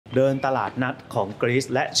เดินตลาดนัดของกรีซ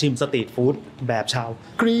และชิมสตรีทฟู้ดแบบชาว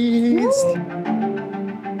กรีซ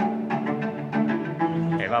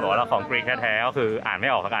เห็นป่ะบอกว่าของกรีซแท้ๆก็คืออ่านไม่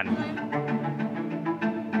ออกกัน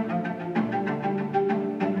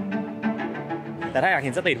แต่ถ้าอยากเ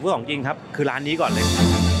ห็นสตรีทฟู้ดของจริงครับคือร้านนี้ก่อนเลย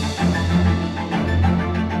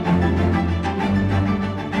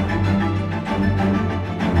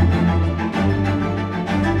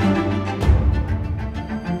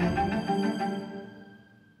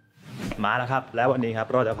มาแล้วครับแล้ววันนี้ครับ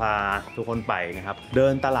เราจะพาทุกคนไปนะครับเดิ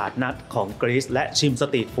นตลาดนัดของกรีซและชิมส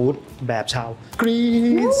ตรีทฟู้ดแบบชาวกรี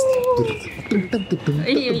ซ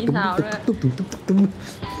มีสาวด้วย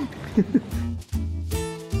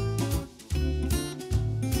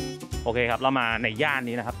โอเคครับเรามาในย่าน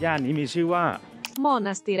นี้นะครับย่านนี้มีชื่อว่า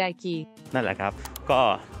Monastiraki นั่นแหละครับก็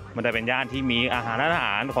มันจะเป็นย่านที่มีอาห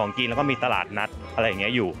ารของกินแล้วก็มีตลาดนัดอะไรอย่างเงี้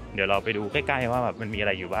ยอยู่เดี๋ยวเราไปดูใกล้ๆว่าแบบมันมีอะไ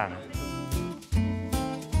รอยู่บ้าง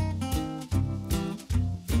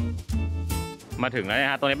มาถึงแล้วน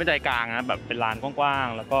ะฮะตรงนี้เป็นใจกลางนะแบบเป็นลานกว้าง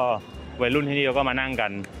ๆแล้วก็วัยรุ่นที่นี่ก็มานั่งกั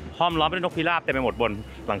นห้อมล้อมไปด้วยนกพิราบเต็มไปหมดบน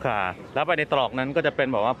หลังคาแล้วไปในตรอกนั้นก็จะเป็น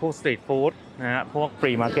แบบว่าพวกสตรีทฟู้ดนะฮะพวกฟ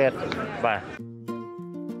รีมาร์เก็ตไป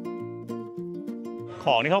ข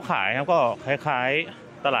องที่เขาขายครับก็คล้าย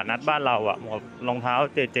ๆตลาดนัดบ้านเราอะรองเท้า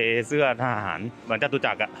เจเสื้อทหารเหมือนจตุ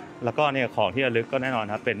จักรอะแล้วก็เนี่ยของที่ระลึกก็แน่นอ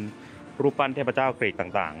นครับเป็นรูปปั้นเทพเจ้ากรีก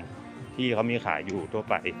ต่างๆที่เขามีขายอยู่ทั่ว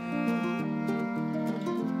ไป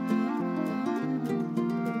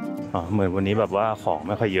เหมือนวันนี้แบบว่าของไ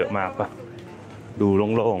ม่ค่อยเยอะมากป่ะดู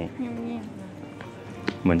โล่ง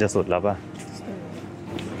ๆเหมือนจะสุดแล้วป่ะ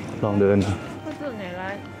ลองเดินก็ส่วนใหญ่ร้า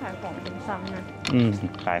นขายของเป็นซ้ำนะ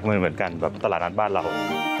ขายเหมือนกันแบบตลาดนัดบ้านเรา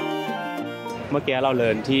เมื่อกี้เราเดิ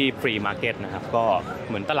นที่ฟรีมาร์เก็ตนะครับก็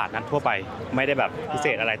เหมือนตลาดนัดทั่วไปไม่ได้แบบพิเศ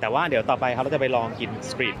ษอะไรแต่ว่าเดี๋ยวต่อไปครับเราจะไปลองกิน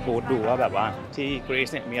สตรีทฟู้ดดูว่าแบบว่าที่กรีซ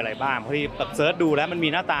เนี่ยมีอะไรบ้างเพราะที่แบบเซิร์ชดูแล้วมันมี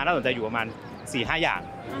หน้าตาน่าสนใจอยู่ประมาณ 4-5 อย่าง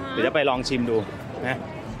เดี๋ยวจะไปลองชิมดูนะ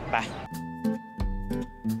ไป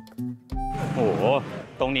โอ้โห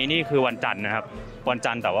ตรงนี้นี่คือวันจันทร์นะครับวัน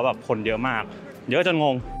จันทร์แต่ว่าแบบคนเยอะมากเยอะจนง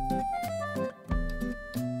ง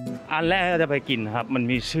อันแรกเราจะไปกินครับมัน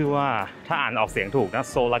มีชื่อว่าถ้าอ่านออกเสียงถูกนะ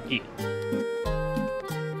โซลากิ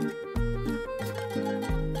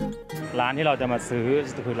ร้านที่เราจะมาซื้อ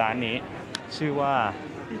คือร้านนี้ชื่อว่า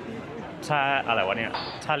อะไรวะเนี่ย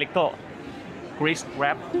Tylixto Greece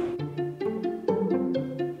Wrap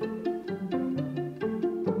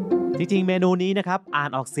จริงๆเมนูนี้นะครับอ่าน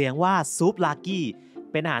ออกเสียงว่าซุปลากี้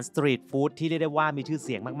เป็นอาหารสตรีทฟู้ดที่เรียกได้ว่ามีชื่อเ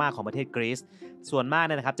สียงมากๆของประเทศกรีซส่วนมาก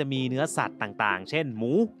นะครับจะมีเนื้อสัตว์ต่างๆเช่นห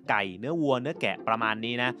มูไก่เนื้อวัวเนื้อแกะประมาณ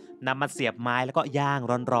นี้นะนำมาเสียบไม้แล้วก็ย่าง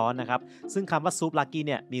ร้อนๆนะครับซึ่งคำว่าซุปลากี้เ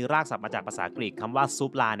นี่ยมีรากศัพท์มาจากภาษากรีกคำว่าซุ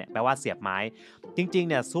ปลาเนี่ยแปลว่าเสียบไม้จริงๆ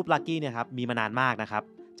เนี่ยซุปลากี้เนี่ยครับมีมานานมากนะครับ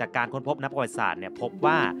จากการค้นพบนักประวัติศาสตร์เนี่ยพบ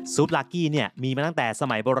ว่าซุปลากี้เนี่ยมีมาตั้งแต่ส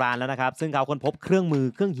มัยโบราณแล้วนะครับซึ่งเขาค้นพบเครื่องมือ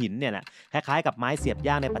เครื่องหินเนี่ยนะคล้ายๆกับไม้เสียบ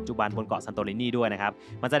ย่างในปัจจุบันบนเกาะซันโตรินีด้วยนะครับ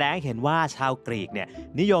มันแสดงให้เห็นว่าชาวกรีกเนี่ย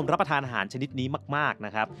นิยมรับประทานอาหารชนิดนี้มากๆน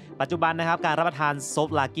ะครับปัจจุบันนะครับการรับประทานซุป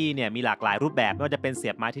ลากี้เนี่ยมีหลากหลายรูปแบบไม่ว่าจะเป็นเสี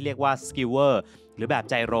ยบไม้ที่เรียกว่าสกิวเวอร์หรือแบบ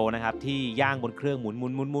ไจโรนะครับที่ย่างบนเครื่องหมุน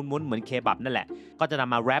เหมือนเคบับนั่นแหละก็จะน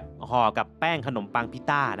ำมาแรปห่อกับแป้งขนมปังพิ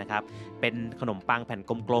ต้านะครับเป็นขนมปังแผ่น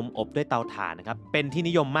กลมๆอบด้วยเตาถ่านนะครับเป็นที่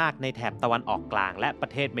นิยมมากในแถบตะวันออกกลางและปร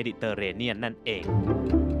ะเทศเมดิเตอร์เรเนียนนั่นเอง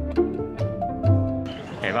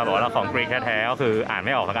เห็นป่ะบอกว่าของกรีกแท้ๆก็คืออ่านไ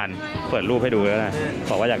ม่ออกกันเปิดรูปให้ดูแล้วนะ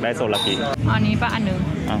บอกว่าอยากได้โซลากิอันนี้ป่ะอันนึง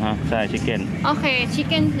ฮะใช่ชิคเก้นโอเคชิค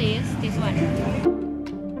เก้น please this one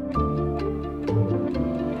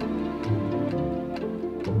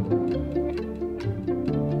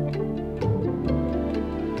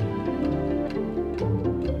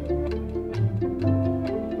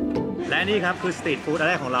และนี่ครับคือสตรีทฟู้ดอัน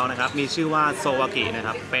แรกของเรานะครับมีชื่อว่าโซวากินะค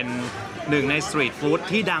รับเป็นหนึ่งในสตรีทฟู้ด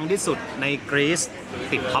ที่ดังที่สุดในกรีซ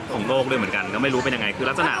ติดท็อปของโลกด้วยเหมือนกันก็ไม่รู้เป็นยังไงคือ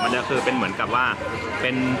ลักษณะมันจะคือเป็นเหมือนกับว่าเป็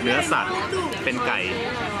นเนื้อสัตว์เป็นไก่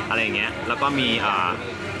อะไรอย่างเงี้ยแล้วก็มี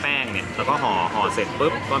แป้งเนี่ยแล้วก็ห่อเสร็จ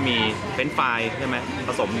ปุ๊บก็มีเฟรนช์ฟรายใช่ไหมผ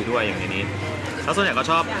สมอยู่ด้วยอย่างนี้แล้วส่วนใหญ่ก็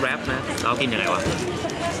ชอบแรปนะเรากินยังไงวะ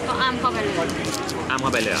ก็อ้ามเข้าไปเลยอ้ามเข้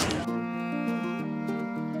าไปเลย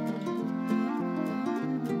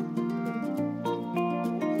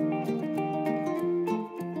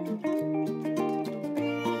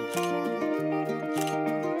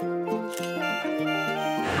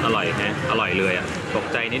อร่อยนะอร่อยเลยอ่ะตก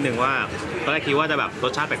ใจนิดนึงว่าตอนแรกคิดว่าจะแบบร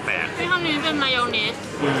สชาติแปลกๆที่คำนี้เป็นมายองเนส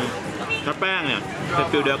ถ้าแป้งเนี่ยเป็น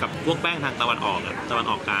ฟิลเดียวกับพวกแป้งทางตะวันออก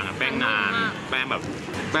กลางแป้งนานแป้งแบบ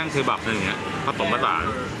แป้งคือแบบอะไรอย่างเงี้ยผสมผสาน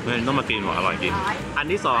มันต้องมากินอร่อยจริงอัน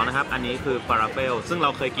ที่2นะครับอันนี้คือฟาราเฟลซึ่งเรา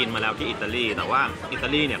เคยกินมาแล้วที่อิตาลีแต่ว่าอิตา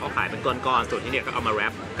ลีเนี่ยเขาขายเป็นก้อนๆส่วนที่เนี่ยก็เอามาแร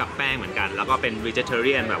ปกับแป้งเหมือนกันแล้วก็เป็น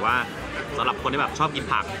vegetarian แบบว่า สำหรับคนที่แบบชอบกิน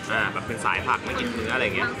ผักแบบเป็นสายผักไม่กินเนื้ออะไร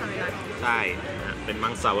เงี้ยใช่เป็นมั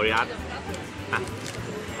งสวิรัติ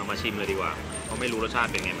เรามาชิมเลยดีกว่าเพราะไม่รู้รสชาติ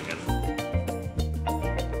เป็นไงเหมือนกัน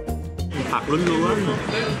ผักล้วน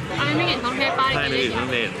ๆอันนี้ไม่กลิ่นเครื่องเทศป้า ใช่ไม่กลิ่นเครื่อ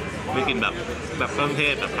งเทศไม่กลิ่นแบบเครื่องเท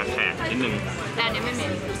ศแบบแขกๆนิดนึงแต่อันนี้ไม่เหม็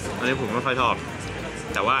นอันนี้ผมไม่ค่อยชอบ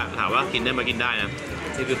แต่ว่าถามว่ากินได้มากินได้นะ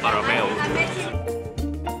นี่คือปลาราเบล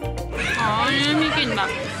อ๋อนี่มีกลิ่นแบบ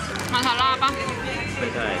มาซาล่าปะไม่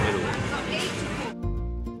ใช่ไม่รู้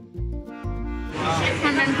มั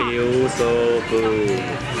นเป็นฟิวโซบู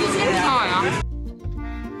อร่อยอ่ะ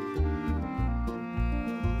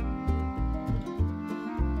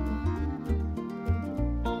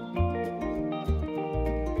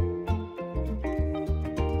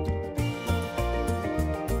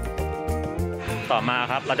ต่อมา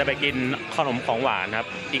ครับเราจะไปกินขนมของหวานครับ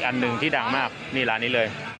อีกอันหนึ่งที่ดังมากนี่ร้านนี้เลย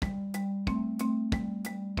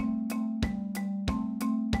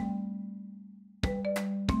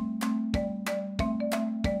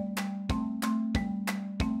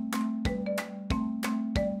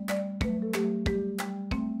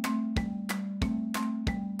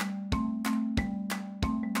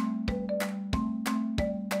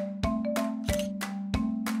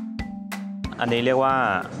อันนี้เรียกว่า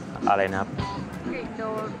อะไรนะครับ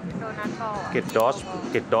กิด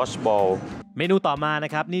ดอชบอลเมนูต่อมาน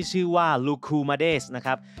ะครับนี่ชื่อว่า Lukumades นะค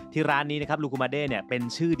รับที่ร้านนี้นะครับ Lukumades เนี่ยเป็น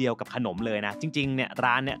ชื่อเดียวกับขนมเลยนะจริงๆเนี่ย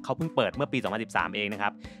ร้านเนี่ยเขาเพิ่งเปิดเมื่อปี 2013 เองนะครั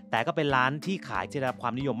บแต่ก็เป็นร้านที่ขายที่ได้รับควา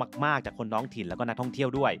มนิยมมากๆจากคนท้องถิ่นแล้วก็นักท่องเที่ยว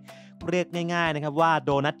ด้วยเรียกง่ายๆนะครับว่าโ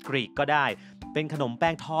ดนัทกรีกก็ได้เป็นขนมแป้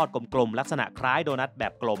งทอดกลมๆลักษณะคล้ายโดนัทแบ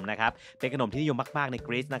บกลมนะครับเป็นขนมที่นิยมมากๆในก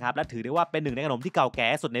รีซนะครับและถือได้ว่าเป็นหนึ่งในขนมที่เก่าแก่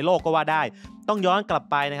สุดในโลกก็ว่าได้ต้องย้อนกลับ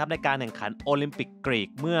ไปนะครับในการแข่งขันโอลิมปิกกรีก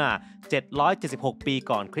เมื่อ776 ปี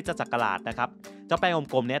ก่อนคริสตศักราชนะครับเจ้าแป้ง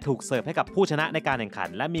กลมๆนี้ถูกเสิร์ฟให้กับผู้ชนะในการแข่งขัน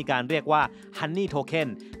และมีการเรียกว่าฮันนี่โทเค็น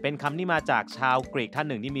เป็นคำที่มาจากชาวกรีกท่าน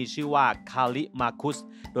หนึ่งที่มีชื่อว่าคาลิมาคุส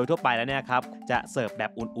โดยทั่วไปแล้วเนี่ยครับจะเสิร์ฟแบ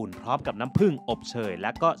บอุ่นๆพร้อมกับน้ำผึ้งอบเชยแล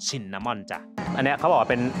ะก็ชินนามอนจ้ะอันนี้เขาบอกว่า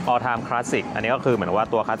เป็น all time classic อันนี้ก็คือเหมือนว่า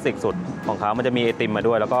ตัวคลาสสิกสุดของเขามันจะมีไอติมมา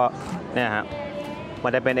ด้วยแล้วก็เนี่ยฮะมั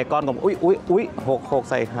นจะเป็นไอ้ก้อนกลมอุ้ยหก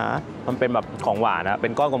ใส่ขามันเป็นแบบของหวานนะเป็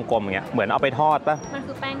นก้อนกลมๆอย่างเงี้ยเหมือนเอาไปทอดป่ะมัน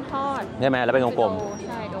คือแป้งทอดใช่ไหมแล้วเป็นกลมๆ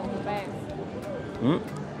ใช่โดคือแป้ง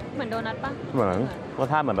เหมือนโดนัทป่ะเหมือนรส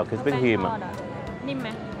ชาติเหมือนแบบคริสปี้ครีมอะนิ่มไหม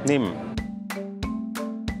นิ่ม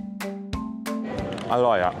อ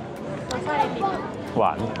ร่อยอะรสชาติดีหว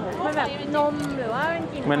านมันแบบนมหรือว่าเป็น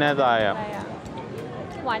กลิ่นไม่แน่ใจอะ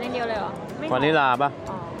หวานอย่างเดียวเลยเหรอวานิลลาป่ะ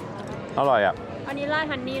อร่อยอะอันนี้ราด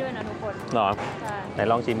ฮันนี่ด้วยนะทุกคนหรอไหน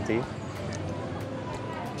ลองชิมสิ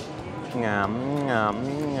งา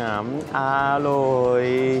มอร่อย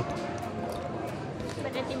เป็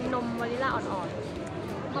นไอติมนมวานิลลาอ่อน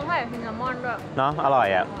ๆเขาใส่ซินนามอนด้วยเนาะอร่อย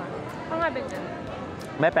อ่ะข้างในเป็น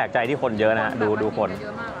ไม่แปลกใจที่คนเยอะนะดูคนเย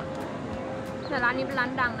อะมากแต่ร้านนี้เป็นร้า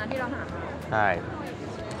นดังนะที่เราหาใช่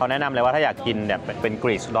เขาแนะนำเลยว่าถ้าอยากกินแบบเป็นก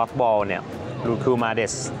รีซด็อกบอลเนี่ยลูคูมาเด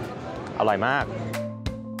สอร่อยมาก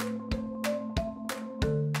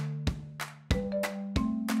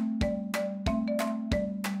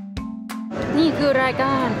นี่คือรายก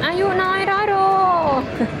ารอายุน้อยร้อยโล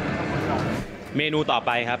เมนูต่อไ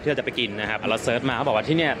ปครับที่เราจะไปกินนะครับเราเซิร์ชมาเขาบอกว่า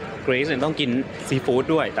ที่เนี่ยกรีซเนี่ยต้องกินซีฟู้ด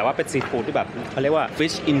ด้วยแต่ว่าเป็นซีฟู้ดที่แบบเขาเรียกว่า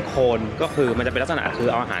fish in cone ก็คือมันจะเป็นลักษณะคือ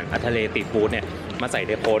เอาอาหารทะเลสตรีทฟู้ดเนี่ยมาใส่ใ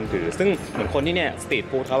นโคนถือซึ่งเหมือนคนที่เนี่ยสตรีท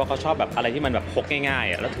ฟู้ดเขาชอบแบบอะไรที่มันแบบพกง่าย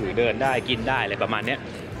ๆแล้วถือเดินได้กินได้อะไรประมาณนี้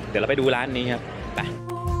เดี๋ยวเราไปดูร้านนี้ครับไป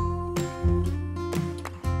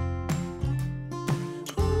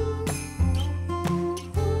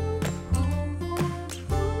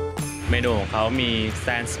เมนูของเขามีแซ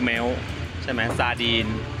นสเมลใช่ไหมซาดีน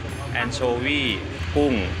แอนโชวี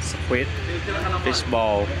กุ้งสควิดฟิชบอ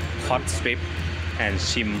ลคอตสตริป and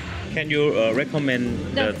shim Can you recommend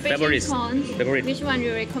the favorite Which one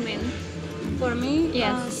you recommend For me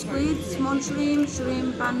Yes squid small shrimp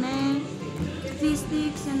pane fish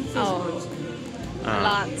sticks and fish balls A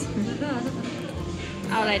lot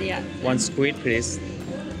เอาอะไรดีอ่ะ One squid please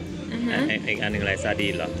อีกอันหนึ่งอะไรซาดี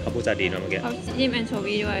นเหรอเขาพูดซาดีนมาเมื่อกี้เขาจิ้มแอนโช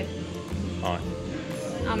วีด้วย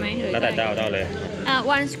เอาไหมหรือแล้วแต่เจ้าเลย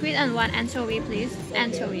one squid and one anchovy please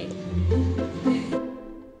anchovy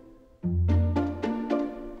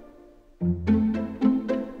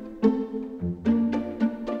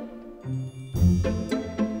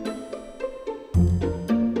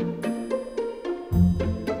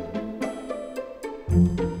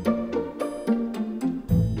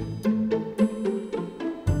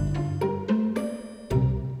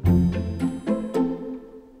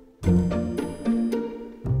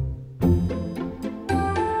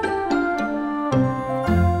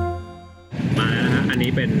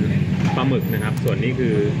เป็นปลาหมึกนะครับส่วนนี้คื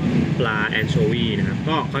อป ปลาแอนโชวีนะครับ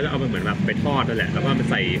ก็เขาจะเอาไปเหมือนแบบไปทอดนั่นแหละแล้วก็ไป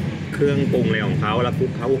ใส่เครื่องปรุงอะไรของเขาแล้วคลุ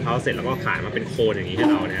กเขาเสร็จแล้วก็ขายมาเป็นโคนอย่างนี้ให้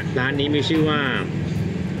เราเนี่ยร้านนี้มีชื่อว่า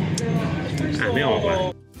อ่านไม่ออกว่ะ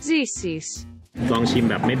Zisis ลองชิม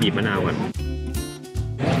แบบไม่บีบมะนาวก่อน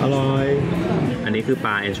อร่อยอันนี้คือป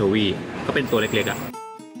ลาแอนโชวีก็เป็นตัวเล็กๆอ่ะ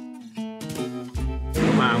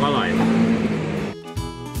ปลาก็อร่อย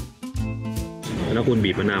แล้วคุณ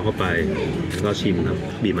บีบมะนาวเข้าไปแล้วก็ชิมครับ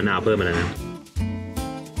บีบมะนาวเพิ่มมาแล้วนะ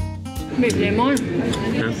บีบเลมอน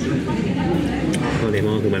นะตัวเลม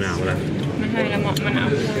อนคือมะนาวแล้วไม่ใช่เลมอนมะนาว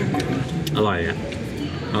อร่อยอ่ะ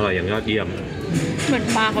อร่อยอย่างยอดเยี่ยมเหมือน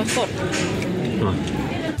ปลาเขาสด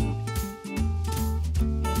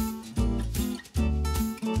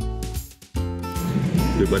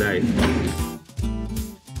หรือว่าได้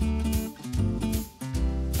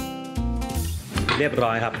เรียบร้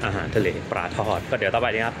อยครับอาหารทะเลปลาทอดก็เดี๋ยวต่อไป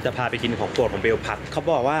นี้ครับจะพาไปกินของโปรดของเบลพัดเขา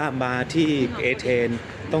บอกว่ามาที่เอเธน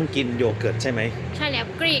ต้องกินโยเกิร์ตใช่ไหมใช่แล้ว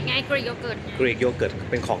กรีกไงกรีกโยเกิร์ต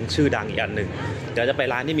เป็นของชื่อดังอีกอันหนึ่งเดี๋ยวจะไป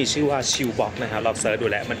ร้านที่มีชื่อว่า Chillbox นะครับเราเซิร์ชดู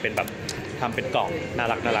แล้วมันเป็นแบบทำเป็นกล่องน่า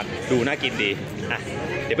รักดูน่ากินดีอ่ะ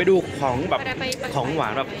เดี๋ยวไปดูของแบบของหวา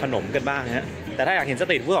นแบบขนมกันบ้างฮะแต่ถ้าอยากเห็นส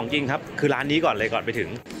ตรีทฟู้ดของจริงครับคือร้านนี้ก่อนเลยก่อนไปถึง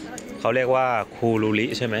เขาเรียกว่าคูรูริ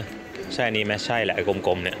ใช่ไหมใช่นี่ไหมใช่แหละไอ้ก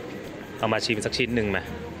ลมๆเนี่ยเอามาชิมสักชิ้นหนึ่งไหม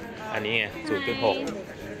อันนี้ไง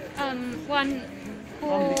 0.6 วัน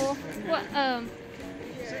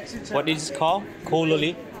What is it called?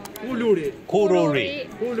 Koulouri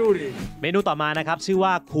เมนูต่อมานะครับชื่อว่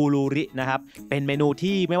าคูรูรินะครับเป็นเมนู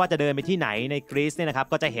ที่ไม่ว่าจะเดินไปที่ไหนในกรีซเนี่ยนะครับ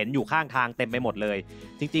ก็จะเห็นอยู่ข้างทางเต็มไปหมดเลย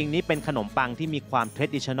จริงๆนี่เป็นขนมปังที่มีความ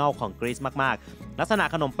traditional ของกรีซมากๆลักษณะ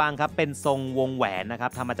ขนมปังครับเป็นทรงวงแหวนนะครั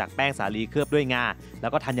บทำมาจากแป้งสาลีเคลือบด้วยงาแล้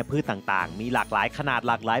วก็ธัญพืชต่างๆมีหลากหลายขนาดห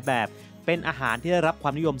ลากหลายแบบเป็นอาหารที่ได้รับคว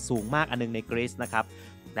ามนิยมสูงมากอันนึงในกรีซนะครับ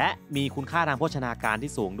และมีคุณค่าทางโภชนาการ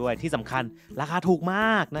ที่สูงด้วยที่สำคัญราคาถูกม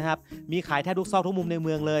ากนะครับมีขายแทบทุกซอกทุกมุมในเ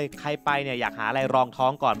มืองเลยใครไปเนี่ยอยากหาอะไรรองท้อ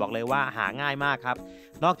งก่อนบอกเลยว่าหาง่ายมากครับ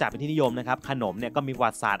นอกจากเป็นที่นิยมนะครับขนมเนี่ยก็มีประ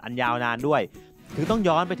วัติศาสตร์อันยาวนานด้วยถึงต้อง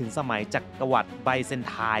ย้อนไปถึงสมัยจักรวรรดิไบเซน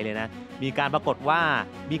ไทน์เลยนะมีการปรากฏว่า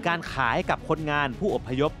มีการขายกับคนงานผู้อพ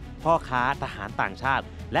ยพพ่อค้าทหารต่างชาติ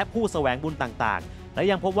และผู้แสวงบุญต่างๆและ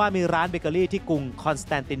ยังพบว่ามีร้านเบเกอรี่ที่กรุงคอนสแ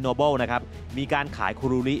ตนติโนเบิลนะครับมีการขายคู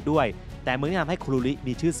รูริด้วยแต่เมืองที่ทำให้คูรูริ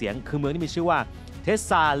มีชื่อเสียงคือเมืองที่มีชื่อว่าเทส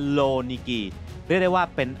ซาโลนิกีเรียกได้ว่า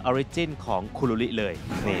เป็นออริจินของคูรูริเลย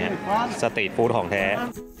นี่ฮะสตรีทฟู้ดของแท้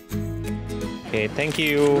โอเค thank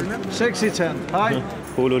you sexy ten hi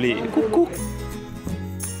คูรูริกุ๊ก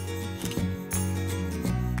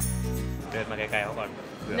เดินมาไกลๆเขาก่อน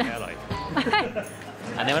เผื่อไม่อร่อย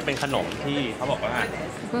อันนี้มันเป็นขนมที่เขาบอกว่า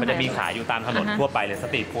มันจะมีขายอยู่ตามถนนทั่วไปเลยส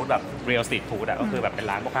ตรีทฟู้ดแบบเรียลสตรีทฟู้ดก็คือแบบเป็น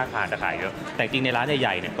ร้านพวกข้างทางจะขายเยอะแต่จริงในร้านให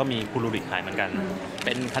ญ่ๆเนี่ยก็มีคูรูริขายเหมือนกันเ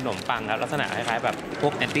ป็นขนมปังครับลักษณะคล้ายๆแบบพว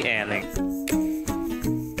กแอนตี้แอนอะไร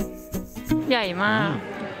ใหญ่มาก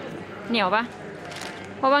เหนียวปะ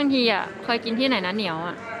เพราะบางทีอ่ะเคยกินที่ไหนนะเหนียว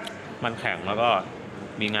อ่ะมันแข็งแล้วก็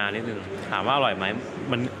มีงานิดนึงถามว่าอร่อยไหม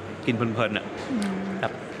มันกินเพลินๆอ่ะแต่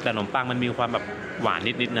ขนมปังมันมีความแบบหวาน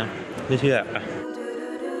นิดๆนะไม่เชื่อ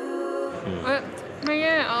ไม่แ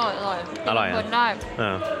ย่อร่อยเพลินได้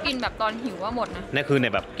กินแบบตอนหิวว่าหมดนะนี่คือใน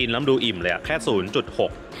แบบกินแล้วดูอิ่มเลยอะแค่ 0.6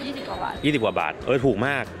 20 กว่าบาท20 กว่าบาทถูกม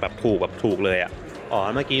ากแบบถูกเลยอะอ๋อ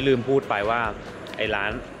เมื่อกี้ลืมพูดไปว่าไอ้ร้า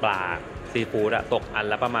นปลาซีฟู้ดอะตกอัน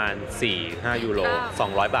ละประมาณ 4-5 ยูโร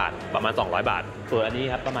200 บาทประมาณ200 บาทส่วนอันนี้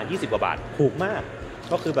ครับประมาณ20 กว่าบาทถูกมาก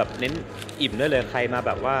ก็คือแบบเน้นอิ่มได้เลยใครมาแ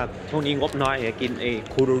บบว่าช่วงนี้งบน้อยกินไอ้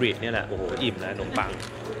คูรูริเนี่ยแหละโอ้โหอิ่มนะขนมปัง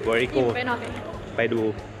very good ไปดู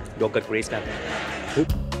โยเกิร์ตกรีซกัน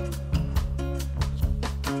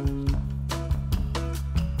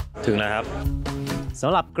ถึงแล้วครับส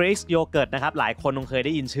ำหรับกรีซโยเกิร์ตนะครับหลายคนคงเคยไ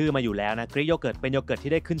ด้ยินชื่อมาอยู่แล้วนะกรีซโยเกิร์ตเป็นโยเกิร์ต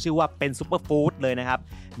ที่ได้ขึ้นชื่อว่าเป็นซุปเปอร์ฟู้ดเลยนะครับ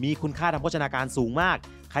มีคุณค่าทางโภชนาการสูงมาก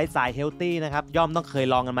ใครสายเฮลตี้นะครับย่อมต้องเคย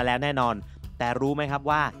ลองกันมาแล้วแน่นอนแต่รู้ไหมครับ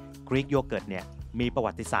ว่ากรีซโยเกิร์ตเนี่ยมีประ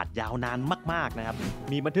วัติศาสตร์ยาวนานมากๆนะครับ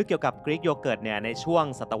มีบันทึกเกี่ยวกับกรีซโยเกิร์ตเนี่ยในช่วง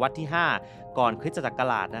ศตวรรษที่5ก่อนคริสตศัก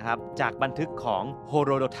ราชนะครับจากบันทึกของโฮโ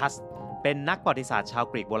รโดทัสเป็นนักประวัติศาสตร์ชาว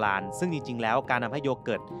กรีกโบราณซึ่งจริงๆแล้วการนำให้โยเ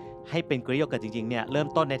กิร์ตให้เป็นกรีซโยเกิร์ตจริงๆเนี่ยเริ่ม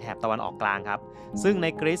ต้นในแถบตะวันออกกลางครับซึ่งใน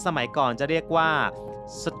กรีซสมัยก่อนจะเรียกว่า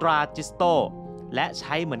สตราจิสโตและใ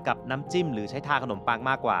ช้เหมือนกับน้ำจิ้มหรือใช้ทาขนมปัง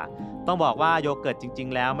มากกว่าต้องบอกว่าโยเกิร์ตจริง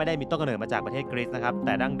ๆแล้วไม่ได้มีต้นกำเนิดมาจากประเทศกรีซนะครับแ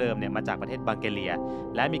ต่ดั้งเดิมเนี่ยมาจากประเทศบัลแกเรีย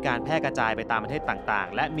และมีการแพร่กระจายไปตามประเทศต่าง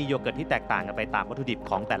ๆและมีโยเกิร์ตที่แตกต่างกันไปตามวัตถุดิบ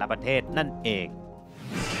ของแต่ละประเทศนั่นเอง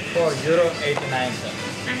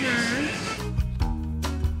4.89อาหาร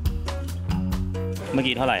เมื่อ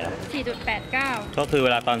กี้เท่าไหร่ครับ 4.89 ก็คือเว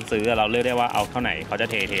ลาตอนซื้อเราเลือกได้ว่าเอาเท่าไหนเขาจะ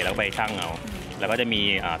เทแล้วไปชั่งเอาแล้วก็จะมี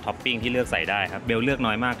ท็อปปิ้งที่เลือกใส่ได้ครับเบลเลือกน้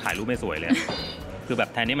อยมากถ่ายรูปไม่สวยเลย คือแบ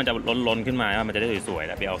บแทนที่มันจะล้นขึ้นมามันจะได้สวยๆแ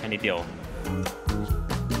ล้วไปเอาแค่นิดเดียว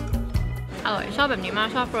ชอบแบบนี้มาก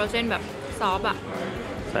ชอบโฟรเซนแบบซอฟอ่ะ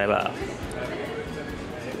ใช่ป่ะ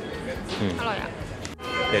อร่อยอ่ะ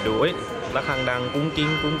เดี๋ยวดูระฆังดังกุ้งกิ้ง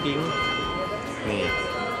กุ้งกิ้งนี่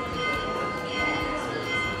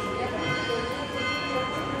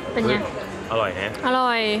เป็นไงอร่อยแฮะอร่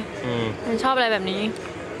อยฉันชอบอะไรแบบนี้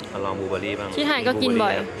ลองบลูเบอร์รี่บ้างที่ไทยก็กินบ่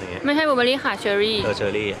อยไม่ใช่บลูเบอร์รี่ค่ะเชอร์รี่เชอ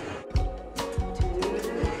ร์รี่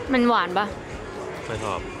มันหวานปะไม่ช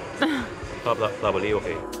อบสตรอเบอร์รี่โอเค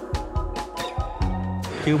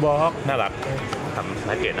คิวบ็อกน่ารักทำแ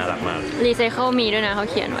พ็กเกจน่ารักมากรีไซเคิลมีด้วยนะเขา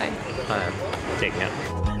เขียนไว้เจ๋งเนี่ย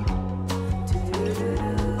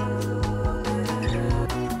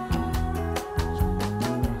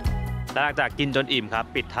หลังจากกินจนอิ่มครับ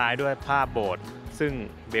ปิดท้ายด้วยภาพโบสถ์ซึ่ง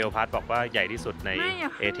เบลพัทบอกว่าใหญ่ที่สุดใน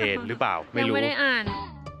เอเธนหรือเปล่าไม่รู้ยังไม่ได้อ่าน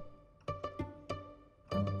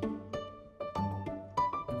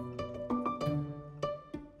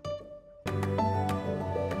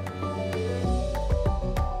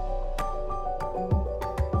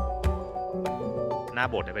หน้า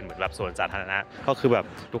โบสถ์เป็นเหมือนแบบสวนสาธารณะก็คือแบบ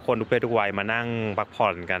ทุกคนทุกเพศทุกวัยมานั่งพักผ่อ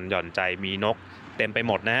นกันหย่อนใจมีนกเต็มไป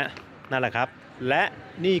หมดนะฮะนั่นแหละครับและ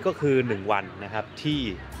นี่ก็คือ1วันนะครับที่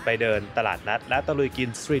ไปเดินตลาดนัดและตะลุยกิน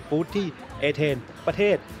สตรีทฟู้ดที่เอเธนประเท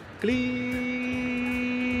ศกรี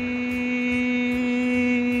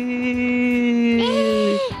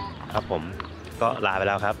ซครับผมก็ลาไปแ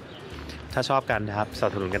ล้วครับถ้าชอบกันนะครับสนั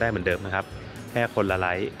บสนุนกันได้เหมือนเดิมนะครับแค่คนละไล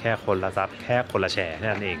ค์แค่คนละซับแค่คนละแชร์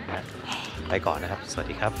นั่นเองนะไปก่อนนะครับสวัส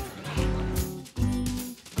ดีครับ